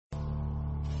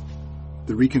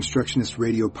the Reconstructionist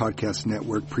Radio Podcast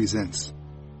Network presents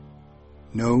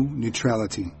No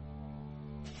Neutrality,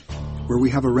 where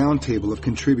we have a roundtable of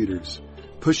contributors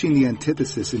pushing the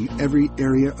antithesis in every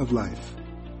area of life.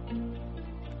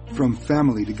 From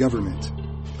family to government,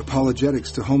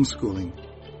 apologetics to homeschooling,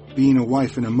 being a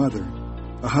wife and a mother,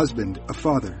 a husband, a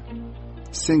father,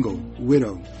 single,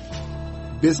 widow,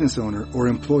 business owner, or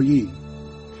employee.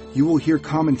 You will hear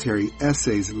commentary,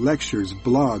 essays, lectures,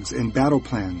 blogs, and battle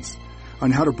plans on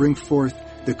how to bring forth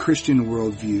the Christian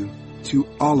worldview to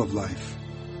all of life.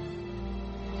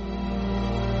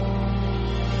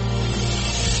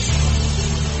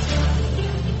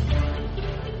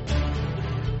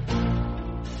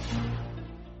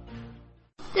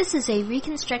 This is a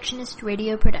Reconstructionist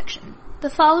radio production. The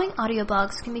following audio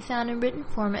blogs can be found in written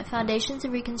form at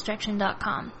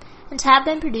foundationsofreconstruction.com and have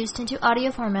been produced into audio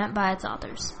format by its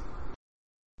authors.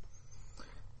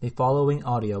 The following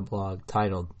audio blog,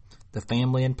 titled The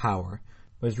Family and Power,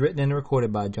 was written and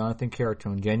recorded by Jonathan Carrick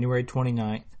on January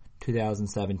 29,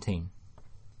 2017.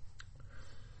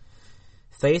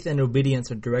 Faith and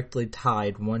obedience are directly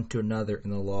tied one to another in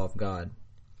the law of God.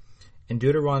 In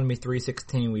Deuteronomy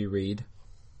 3:16 we read,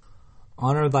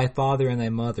 "Honor thy father and thy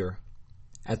mother,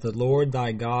 as the Lord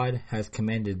thy God has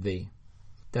commanded thee,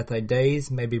 that thy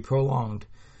days may be prolonged,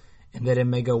 and that it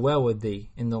may go well with thee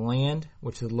in the land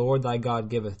which the Lord thy God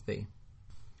giveth thee."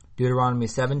 Deuteronomy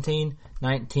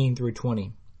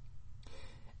 17:19-20.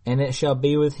 "And it shall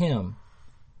be with him,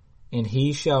 and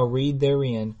he shall read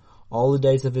therein all the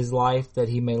days of his life, that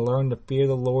he may learn to fear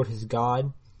the Lord his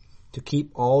God, to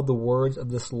keep all the words of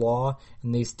this law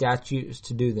and these statutes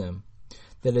to do them,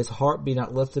 that his heart be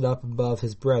not lifted up above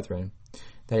his brethren,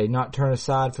 that he not turn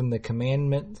aside from the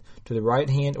commandment to the right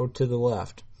hand or to the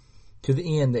left, to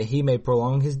the end that he may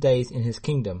prolong his days in his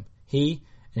kingdom, he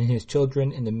and his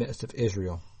children in the midst of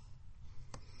Israel."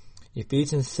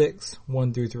 Ephesians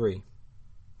 6:1-3.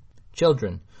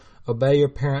 "Children, obey your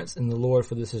parents in the Lord,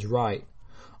 for this is right.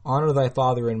 Honor thy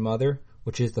father and mother,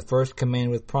 which is the first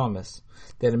command with promise,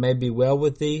 that it may be well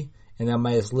with thee, and thou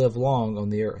mayest live long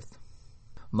on the earth."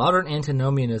 Modern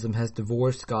antinomianism has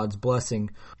divorced God's blessing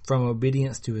from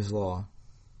obedience to his law.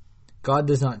 God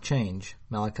does not change,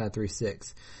 Malachi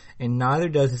 3:6, and neither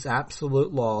does his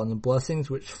absolute law and the blessings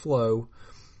which flow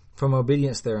from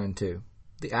obedience thereunto.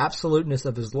 The absoluteness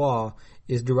of his law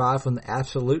is derived from the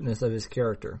absoluteness of his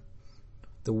character.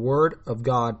 The Word of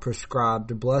God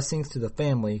prescribed blessings to the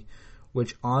family,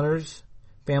 which honors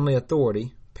family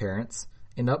authority, parents,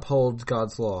 and upholds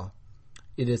God's law.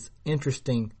 It is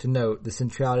interesting to note the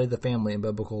centrality of the family in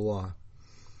biblical law,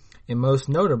 and most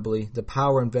notably, the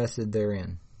power invested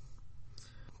therein.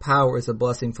 Power is a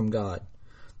blessing from God.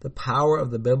 The power of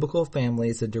the biblical family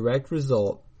is a direct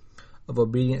result of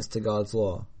obedience to God's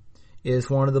law. It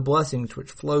is one of the blessings which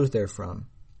flows therefrom.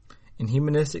 In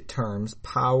humanistic terms,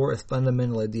 power is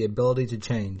fundamentally the ability to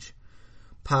change.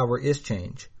 Power is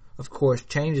change. Of course,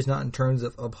 change is not in terms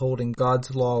of upholding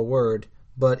God's law word,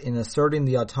 but in asserting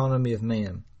the autonomy of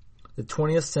man. The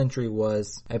 20th century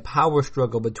was a power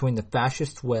struggle between the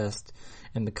fascist West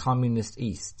and the communist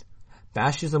East.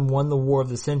 Fascism won the war of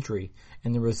the century,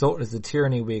 and the result is the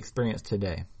tyranny we experience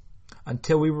today.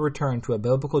 Until we return to a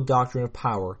biblical doctrine of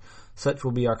power, such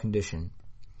will be our condition.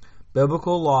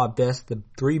 Biblical law vests the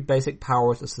three basic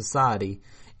powers of society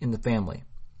in the family.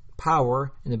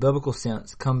 Power, in the biblical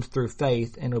sense, comes through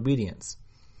faith and obedience.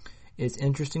 It is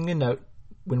interesting to note,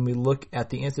 when we look at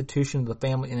the institution of the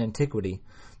family in antiquity,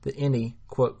 that any,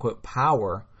 quote, quote,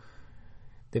 power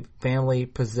the family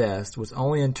possessed was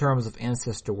only in terms of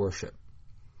ancestor worship.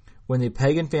 When the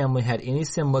pagan family had any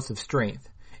semblance of strength,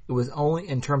 it was only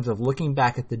in terms of looking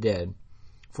back at the dead.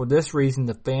 For this reason,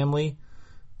 the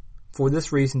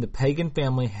pagan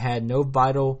family had no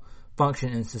vital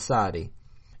function in society.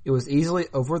 It was easily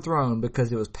overthrown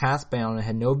because it was past bound and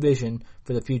had no vision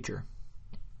for the future.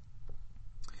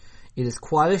 It is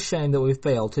quite a shame that we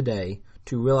fail today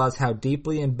to realize how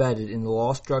deeply embedded in the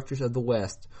law structures of the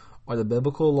West are the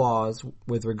biblical laws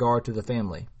with regard to the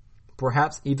family.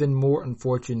 Perhaps even more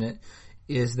unfortunate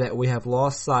is that we have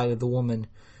lost sight of the woman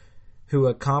who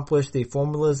accomplished the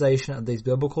formalization of these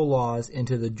biblical laws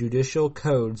into the judicial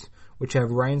codes which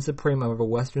have reigned supreme over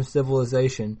Western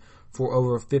civilization for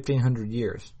over 1,500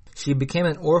 years. She became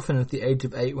an orphan at the age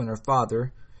of 8 when her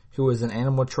father, who was an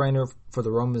animal trainer for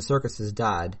the Roman circuses,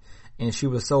 died, and she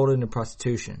was sold into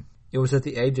prostitution. It was at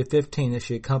the age of 15 that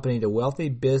she accompanied a wealthy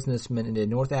businessman into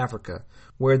North Africa,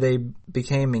 where they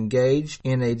became engaged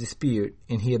in a dispute,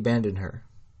 and he abandoned her.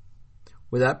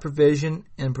 Without provision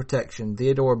and protection,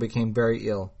 Theodora became very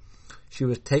ill. She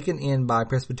was taken in by a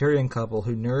Presbyterian couple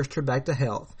who nursed her back to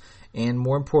health and,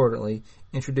 more importantly,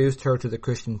 introduced her to the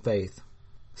Christian faith.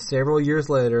 Several years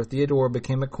later, Theodora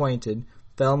became acquainted,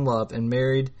 fell in love, and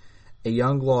married a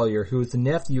young lawyer who was the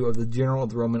nephew of the general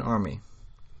of the Roman army.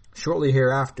 Shortly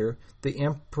hereafter, the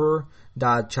emperor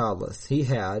died childless. He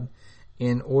had,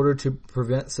 in order to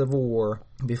prevent civil war,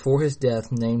 before his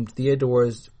death named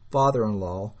Theodora's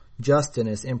father-in-law, Justin,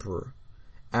 as emperor.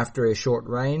 After a short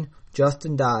reign,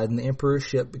 Justin died and the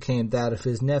emperorship became that of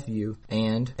his nephew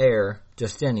and heir,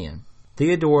 Justinian.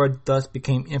 Theodora thus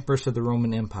became empress of the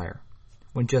Roman Empire.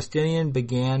 When Justinian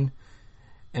began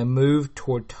a move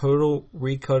toward total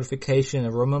recodification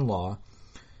of Roman law,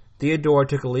 Theodora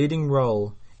took a leading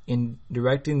role in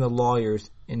directing the lawyers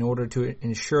in order to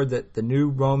ensure that the new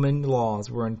Roman laws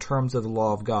were in terms of the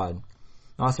law of God.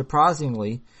 Not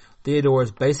surprisingly,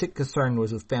 Theodora's basic concern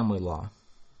was with family law.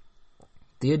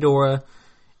 Theodora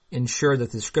ensured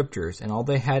that the scriptures and all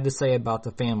they had to say about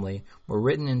the family were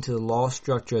written into the law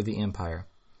structure of the empire.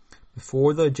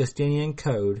 Before the Justinian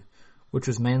Code, which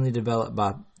was mainly developed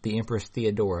by the Empress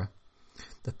Theodora,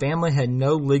 the family had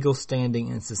no legal standing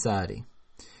in society.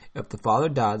 If the father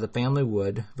died, the family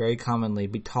would, very commonly,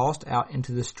 be tossed out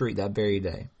into the street that very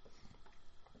day.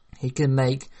 He could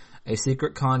make a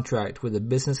secret contract with a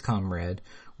business comrade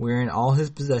wherein all his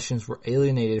possessions were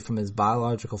alienated from his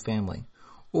biological family,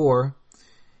 or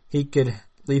he could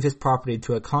leave his property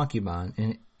to a concubine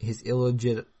and his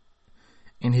illegitimate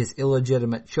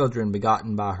children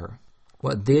begotten by her.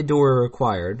 What Theodora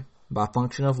required, by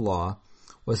function of law,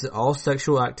 was that all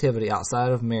sexual activity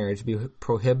outside of marriage be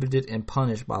prohibited and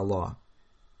punished by law.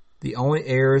 The only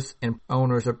heirs and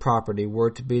owners of property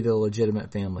were to be the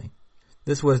legitimate family.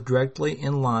 This was directly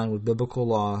in line with biblical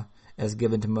law as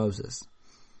given to Moses.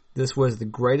 This was the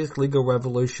greatest legal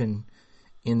revolution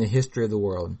in the history of the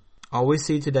world. All we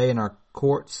see today in our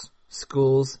courts,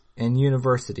 schools, and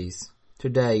universities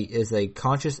today is a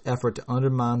conscious effort to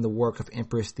undermine the work of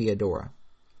Empress Theodora.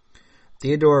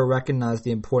 Theodora recognized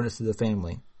the importance of the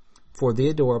family. For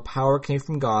Theodora, power came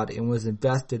from God and was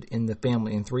invested in the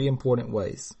family in three important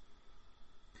ways.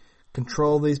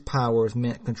 Control of these powers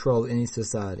meant control of any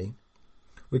society.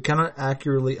 We cannot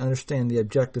accurately understand the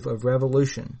objective of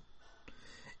revolution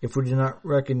if we do not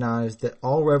recognize that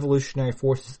all revolutionary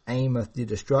forces aim at the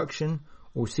destruction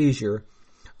or seizure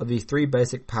of these three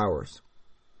basic powers.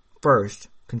 First,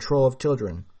 control of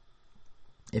children.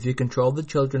 If you control the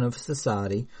children of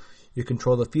society, you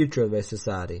control the future of a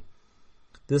society.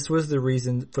 This was the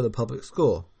reason for the public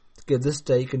school, to give the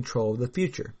state control of the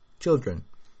future, children.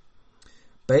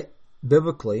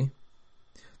 Biblically,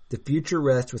 the future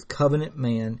rests with covenant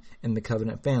man and the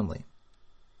covenant family.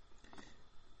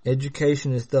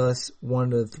 Education is thus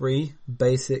one of the three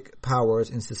basic powers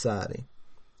in society.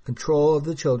 Control of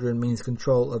the children means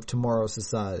control of tomorrow's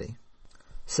society.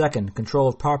 Second, control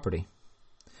of property.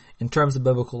 In terms of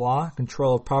biblical law,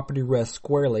 control of property rests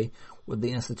squarely with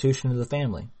the institution of the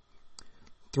family.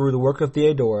 Through the work of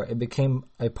Theodora, it became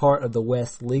a part of the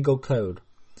West's legal code.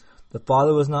 The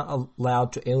father was not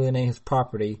allowed to alienate his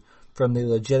property from the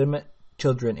legitimate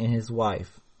children and his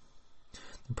wife.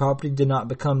 The property did not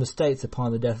become the state's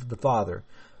upon the death of the father,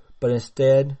 but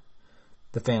instead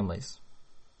the family's.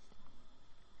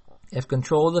 If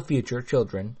control of the future,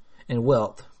 children, and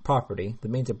wealth, property, the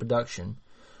means of production,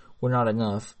 were not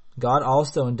enough, God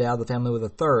also endowed the family with a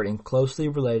third and closely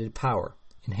related power,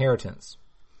 inheritance.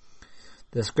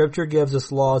 The scripture gives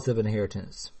us laws of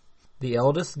inheritance. The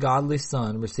eldest godly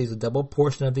son receives a double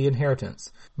portion of the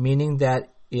inheritance, meaning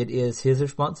that it is his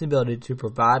responsibility to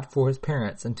provide for his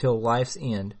parents until life's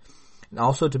end, and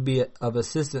also to be of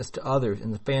assistance to others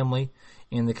in the family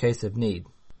in the case of need.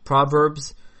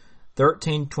 Proverbs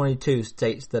 13:22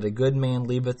 states that a good man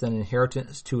leaveth an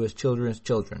inheritance to his children's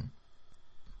children.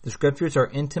 The scriptures are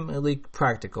intimately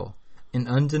practical and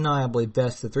undeniably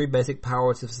vest the three basic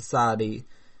powers of society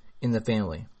in the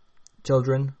family: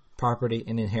 children, property,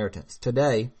 and inheritance.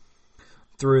 Today,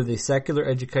 through the secular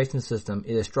education system,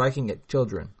 it is striking at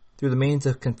children. Through the means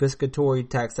of confiscatory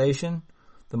taxation,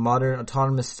 the modern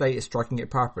autonomous state is striking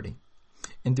at property.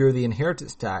 And through the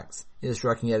inheritance tax, it is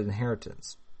striking at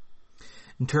inheritance.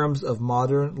 In terms of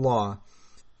modern law,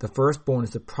 the firstborn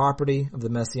is the property of the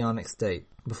Messianic state.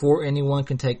 Before anyone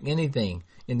can take anything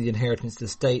in the inheritance, the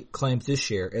state claims this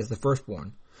share as the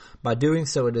firstborn. By doing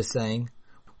so, it is saying,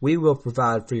 we will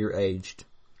provide for your aged.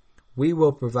 We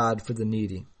will provide for the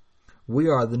needy. We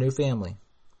are the new family.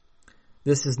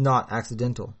 This is not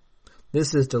accidental.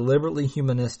 This is deliberately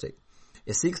humanistic.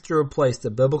 It seeks to replace the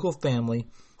biblical family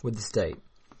with the state.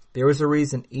 There is a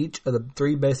reason each of the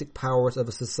three basic powers of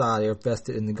a society are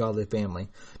vested in the godly family,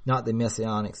 not the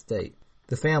Messianic state.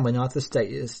 The family, not the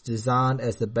state, is designed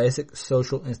as the basic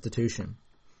social institution.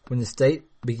 When the state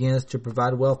begins to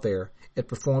provide welfare, it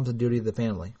performs the duty of the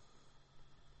family.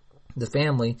 The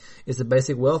family is the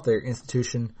basic welfare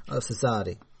institution of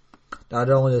society. Not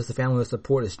only does the family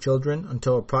support its children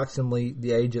until approximately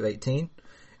the age of 18,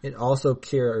 it also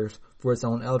cares for its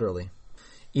own elderly.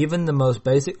 Even the most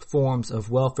basic forms of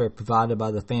welfare provided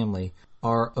by the family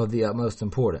are of the utmost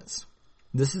importance.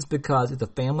 This is because if the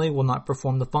family will not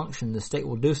perform the function, the state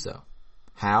will do so.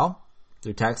 How?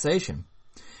 Through taxation.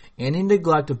 Any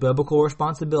neglect of biblical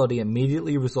responsibility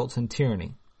immediately results in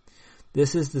tyranny.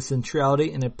 This is the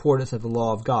centrality and importance of the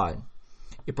law of God.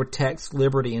 It protects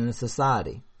liberty in a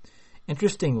society.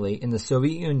 Interestingly, in the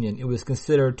Soviet Union, it was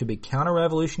considered to be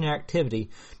counter-revolutionary activity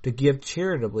to give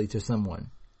charitably to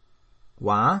someone.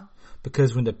 Why?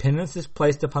 Because when dependence is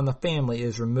placed upon the family, it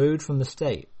is removed from the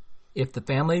state. If the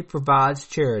family provides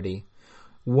charity,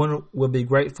 one will be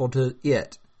grateful to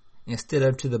it instead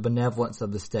of to the benevolence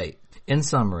of the state. In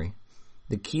summary,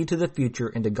 the key to the future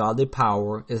and to godly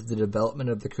power is the development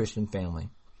of the Christian family.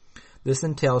 This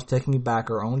entails taking back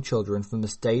our own children from the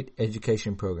state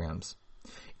education programs.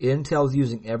 It entails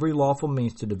using every lawful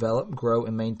means to develop, grow,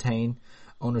 and maintain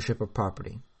ownership of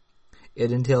property.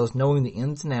 It entails knowing the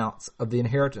ins and outs of the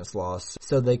inheritance laws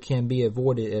so they can be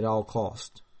avoided at all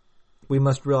costs. We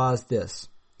must realize this.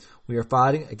 We are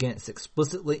fighting against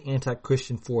explicitly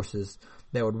anti-Christian forces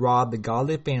that would rob the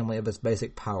godly family of its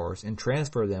basic powers and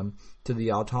transfer them to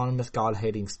the autonomous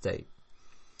God-hating state.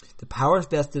 The powers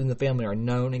vested in the family are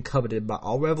known and coveted by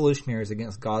all revolutionaries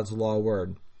against God's law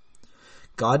word.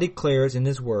 God declares in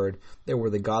His word that where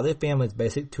the godly family is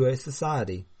basic to a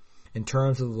society, in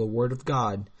terms of the word of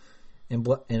God, and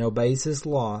obeys His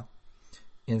law,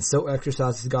 and so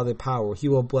exercises godly power, He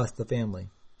will bless the family.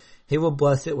 He will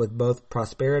bless it with both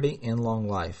prosperity and long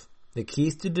life. The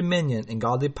keys to dominion and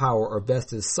godly power are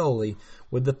vested solely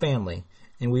with the family,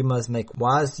 and we must make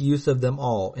wise use of them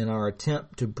all in our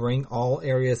attempt to bring all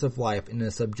areas of life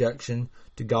into subjection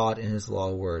to God and His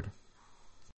law word.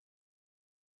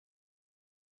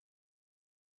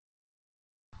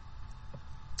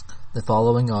 The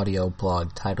following audio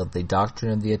blog, titled The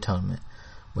Doctrine of the Atonement,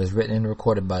 was written and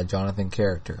recorded by Jonathan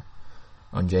Character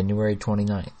on January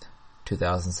 29th,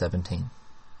 2017.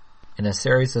 In a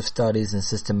series of studies in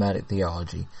systematic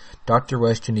theology, Dr.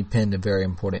 Rushdoony penned a very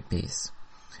important piece.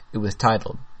 It was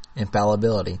titled,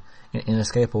 Infallibility, an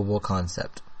Inescapable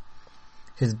Concept.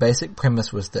 His basic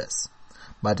premise was this.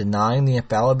 By denying the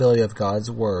infallibility of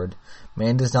God's Word,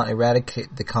 man does not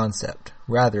eradicate the concept.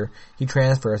 Rather, he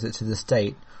transfers it to the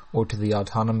state or to the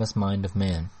autonomous mind of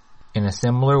man. In a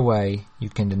similar way, you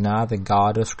can deny the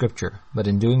God of Scripture, but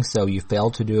in doing so you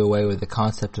fail to do away with the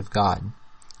concept of God.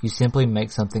 You simply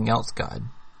make something else God.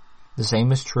 The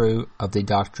same is true of the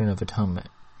doctrine of atonement.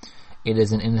 It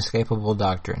is an inescapable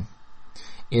doctrine.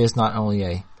 It is not only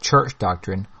a church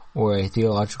doctrine or a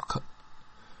theological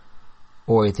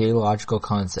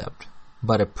concept,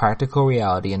 but a practical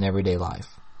reality in everyday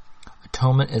life.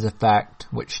 Atonement is a fact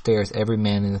which stares every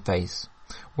man in the face,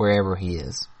 wherever he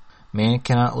is. Man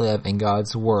cannot live in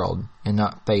God's world and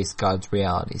not face God's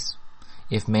realities.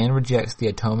 If man rejects the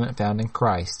atonement found in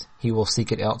Christ, he will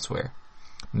seek it elsewhere.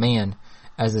 Man,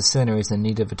 as a sinner, is in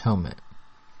need of atonement.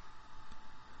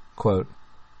 Quote,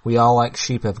 "We all like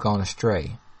sheep have gone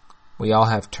astray. We all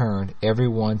have turned, every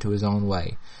one to his own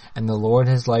way, and the Lord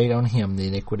has laid on him the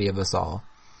iniquity of us all."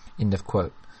 End of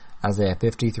quote. Isaiah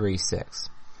 53:6.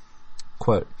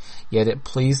 Quote, "Yet it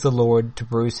pleased the Lord to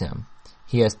bruise him.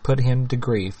 He has put him to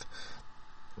grief.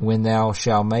 When thou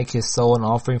shalt make his soul an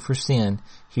offering for sin,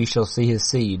 he shall see his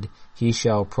seed, he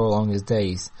shall prolong his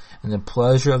days, and the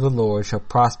pleasure of the Lord shall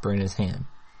prosper in his hand."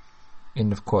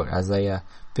 End of quote. Isaiah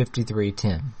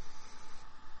 53:10.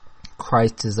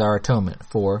 Christ is our atonement,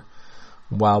 for,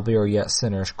 while we are yet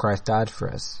sinners, Christ died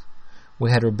for us.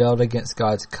 We had rebelled against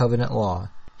God's covenant law.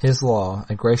 His law,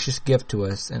 a gracious gift to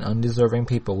us, an undeserving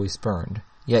people, we spurned.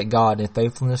 Yet God, in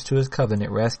faithfulness to His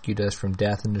covenant, rescued us from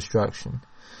death and destruction.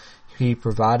 He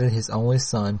provided His only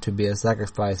Son to be a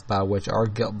sacrifice by which our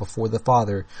guilt before the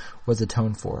Father was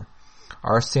atoned for.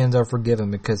 Our sins are forgiven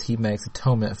because He makes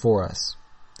atonement for us.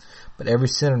 But every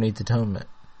sinner needs atonement.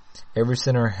 Every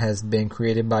sinner has been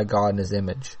created by God in His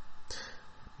image.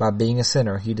 By being a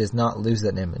sinner, he does not lose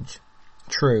that image.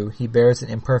 True, he bears it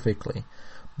imperfectly,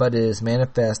 but it is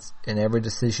manifest in every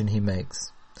decision he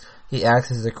makes. He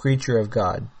acts as a creature of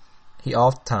God. He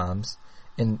oftentimes,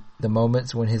 in the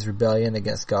moments when his rebellion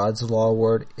against God's law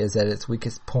word is at its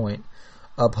weakest point,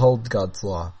 upholds God's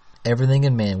law. Everything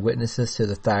in man witnesses to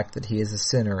the fact that he is a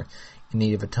sinner in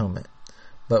need of atonement.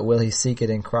 But will he seek it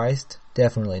in Christ?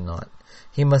 Definitely not.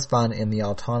 He must find it in the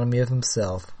autonomy of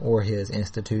himself or his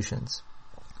institutions.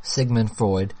 Sigmund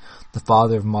Freud, the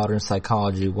father of modern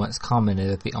psychology, once commented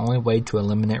that the only way to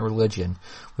eliminate religion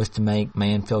was to make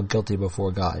man feel guilty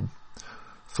before God.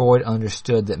 Freud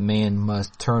understood that man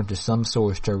must turn to some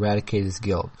source to eradicate his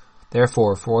guilt.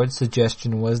 Therefore, Freud's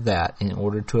suggestion was that, in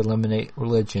order to eliminate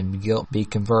religion, guilt be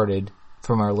converted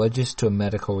from a religious to a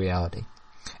medical reality.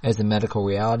 As a medical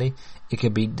reality, it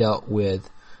could be dealt with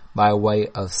by way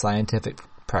of scientific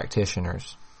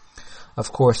practitioners.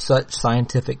 Of course, such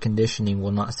scientific conditioning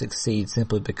will not succeed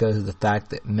simply because of the fact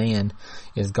that man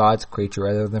is God's creature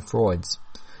rather than Freud's.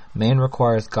 Man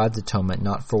requires God's atonement,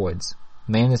 not Freud's.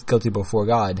 Man is guilty before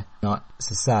God, not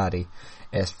society,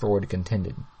 as Freud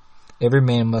contended. Every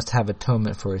man must have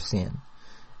atonement for his sin.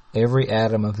 Every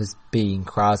atom of his being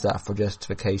cries out for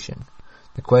justification.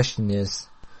 The question is,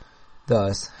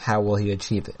 thus, how will he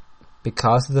achieve it?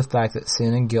 Because of the fact that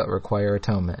sin and guilt require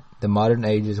atonement, the modern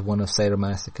age is one of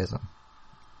sadomasochism.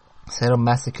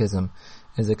 Sadomasochism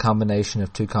is a combination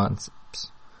of two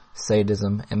concepts,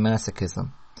 sadism and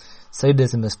masochism.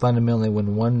 Sadism is fundamentally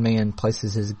when one man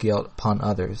places his guilt upon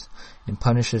others and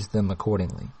punishes them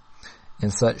accordingly.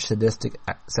 In such sadistic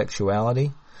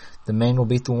sexuality, the man will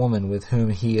beat the woman with whom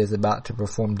he is about to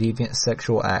perform deviant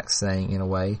sexual acts, saying, in a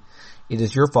way, "It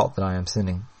is your fault that I am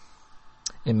sinning."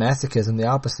 In masochism, the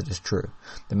opposite is true.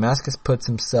 The masochist puts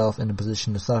himself in a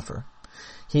position to suffer.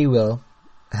 He will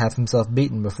have himself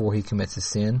beaten before he commits his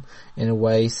sin, in a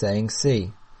way saying,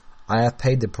 "See, I have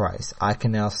paid the price. I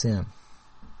can now sin."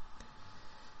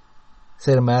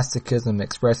 Sadomasochism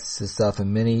expresses itself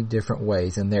in many different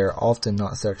ways, and they are often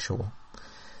not sexual.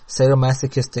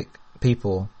 Sadomasochistic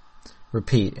people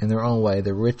repeat, in their own way,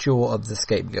 the ritual of the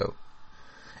scapegoat.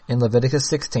 In Leviticus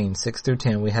 16,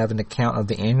 6-10, we have an account of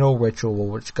the annual ritual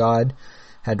which God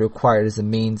had required as a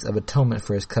means of atonement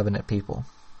for his covenant people.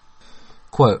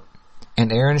 Quote,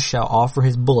 "And Aaron shall offer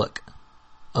his bullock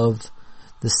of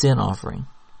the sin offering,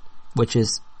 which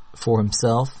is for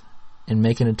himself, and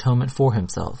make an atonement for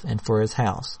himself and for his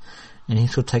house. And he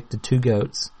shall take the 2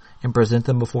 goats and present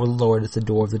them before the Lord at the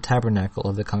door of the tabernacle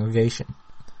of the congregation.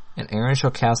 And Aaron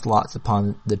shall cast lots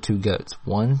upon the 2 goats,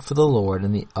 one for the Lord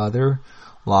and the other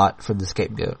lot for the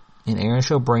scapegoat. And Aaron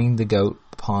shall bring the goat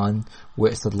upon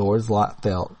which the Lord's lot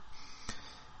fell,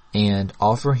 and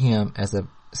offer him as a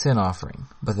sin offering.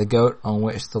 But the goat on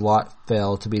which the lot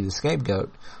fell to be the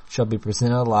scapegoat shall be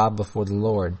presented alive before the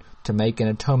Lord, to make an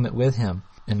atonement with him,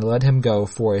 and let him go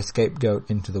for a scapegoat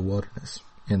into the wilderness."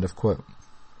 End of quote.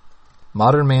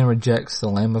 Modern man rejects the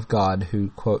Lamb of God who,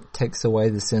 quote, "takes away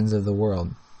the sins of the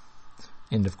world."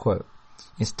 End of quote.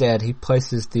 Instead, he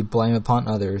places the blame upon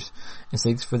others and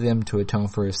seeks for them to atone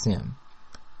for his sin.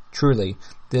 Truly,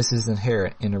 this is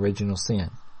inherent in original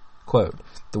sin. Quote,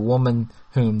 "The woman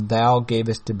whom thou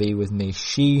gavest to be with me,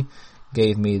 she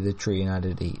gave me the tree and I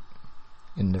did eat."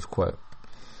 End of quote.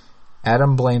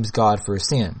 Adam blames God for his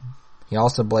sin. He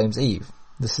also blames Eve.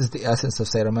 This is the essence of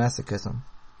sadomasochism.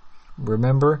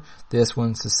 Remember this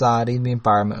when society, the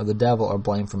environment, or the devil are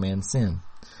blamed for man's sin.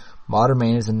 Modern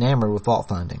man is enamored with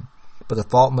fault-finding, but the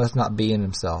fault must not be in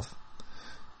himself.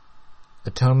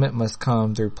 Atonement must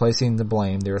come through placing the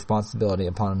blame, the responsibility,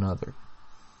 upon another.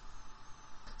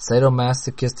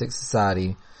 Sadomasochistic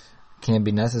society can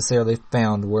be necessarily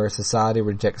found where society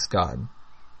rejects God.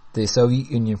 The Soviet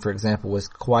Union, for example, was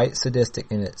quite sadistic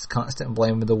in its constant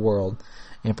blame of the world,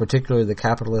 and particularly the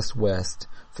capitalist West,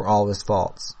 for all of its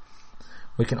faults.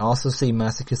 We can also see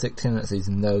masochistic tendencies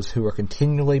in those who are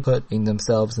continually putting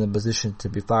themselves in a position to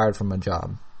be fired from a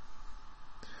job.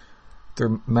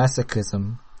 Through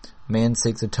masochism, man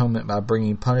seeks atonement by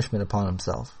bringing punishment upon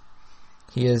himself.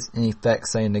 He is, in effect,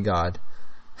 saying to God,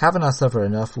 "Haven't I suffered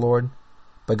enough, Lord?"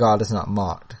 But God is not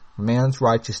mocked. Man's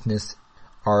righteousness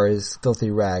are as filthy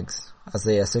rags,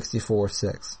 Isaiah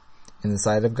 64:6, in the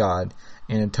sight of God,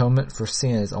 and atonement for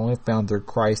sin is only found through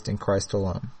Christ and Christ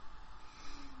alone.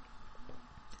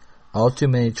 All too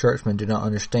many churchmen do not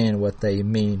understand what they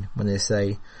mean when they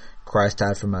say, "Christ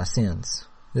died for my sins."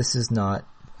 This is not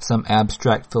some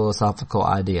abstract philosophical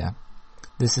idea.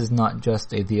 This is not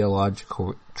just a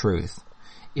theological truth.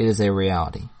 It is a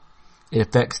reality. It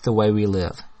affects the way we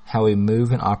live, how we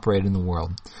move and operate in the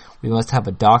world. We must have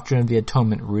a doctrine of the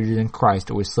atonement rooted in Christ,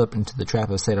 or we slip into the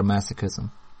trap of sadomasochism.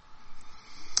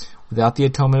 Without the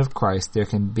atonement of Christ, there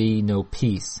can be no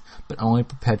peace, but only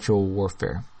perpetual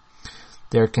warfare.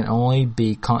 There can only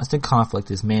be constant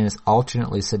conflict as man is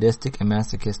alternately sadistic and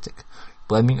masochistic,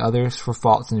 blaming others for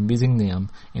faults and abusing them,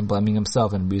 and blaming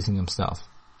himself and abusing himself.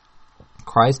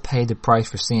 Christ paid the price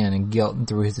for sin and guilt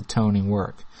through his atoning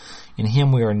work. In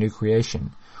him we are a new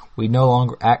creation. We no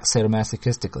longer act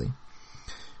sadomasochistically.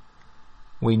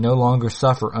 we no longer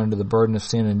suffer under the burden of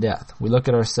sin and death. We look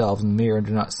at ourselves in the mirror and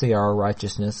do not see our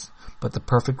righteousness, but the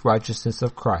perfect righteousness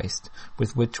of Christ,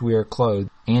 with which we are clothed,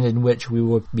 and in which we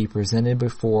will be presented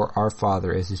before our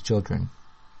Father as His children.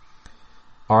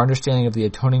 Our understanding of the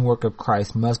atoning work of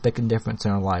Christ must make a difference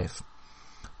in our life.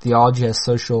 Theology has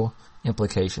social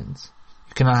implications.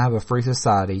 You cannot have a free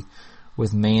society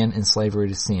with man in slavery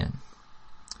to sin.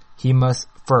 He must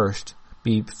first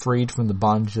be freed from the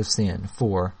bondage of sin,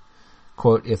 for,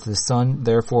 quote, if the Son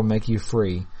therefore make you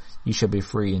free, you shall be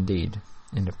free indeed,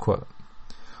 end of quote.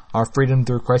 Our freedom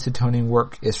through Christ's atoning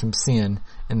work is from sin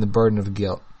and the burden of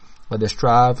guilt. Let us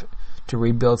strive to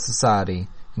rebuild society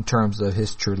in terms of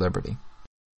His true liberty.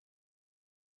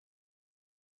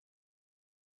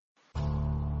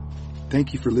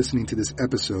 Thank you for listening to this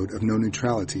episode of No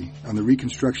Neutrality on the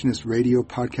Reconstructionist Radio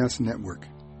Podcast Network.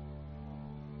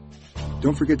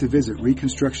 Don't forget to visit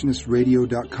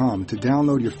ReconstructionistRadio.com to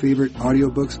download your favorite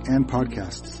audiobooks and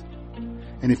podcasts.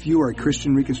 And if you are a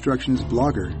Christian Reconstructionist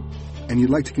blogger and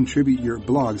you'd like to contribute your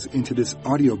blogs into this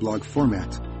audio blog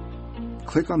format,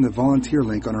 click on the volunteer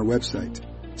link on our website,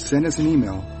 send us an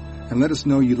email, and let us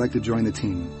know you'd like to join the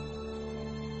team.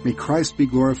 May Christ be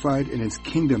glorified and His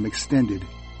kingdom extended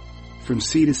from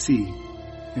sea to sea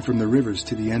and from the rivers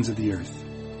to the ends of the earth.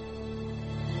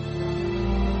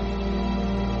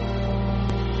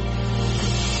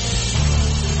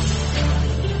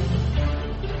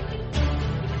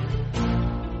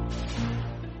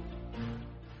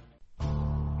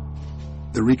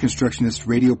 The Reconstructionist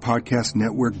Radio Podcast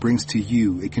Network brings to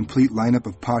you a complete lineup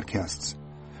of podcasts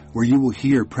where you will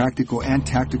hear practical and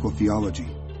tactical theology.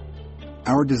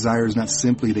 Our desire is not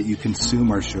simply that you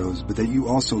consume our shows, but that you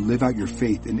also live out your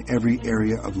faith in every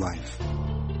area of life.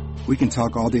 We can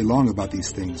talk all day long about these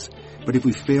things, but if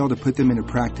we fail to put them into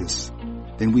practice,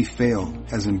 then we fail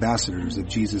as ambassadors of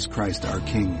Jesus Christ, our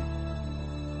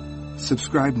King.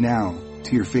 Subscribe now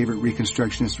to your favorite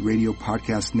Reconstructionist Radio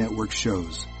Podcast Network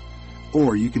shows.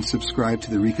 Or you can subscribe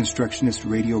to the Reconstructionist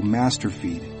Radio Master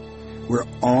Feed, where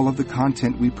all of the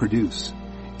content we produce,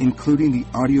 including the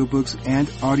audiobooks and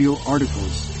audio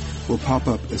articles, will pop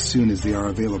up as soon as they are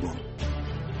available.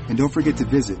 And don't forget to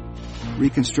visit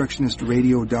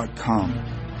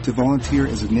ReconstructionistRadio.com to volunteer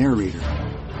as a narrator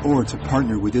or to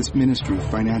partner with this ministry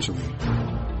financially.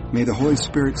 May the Holy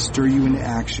Spirit stir you into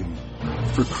action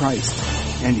for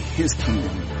Christ and His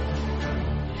kingdom.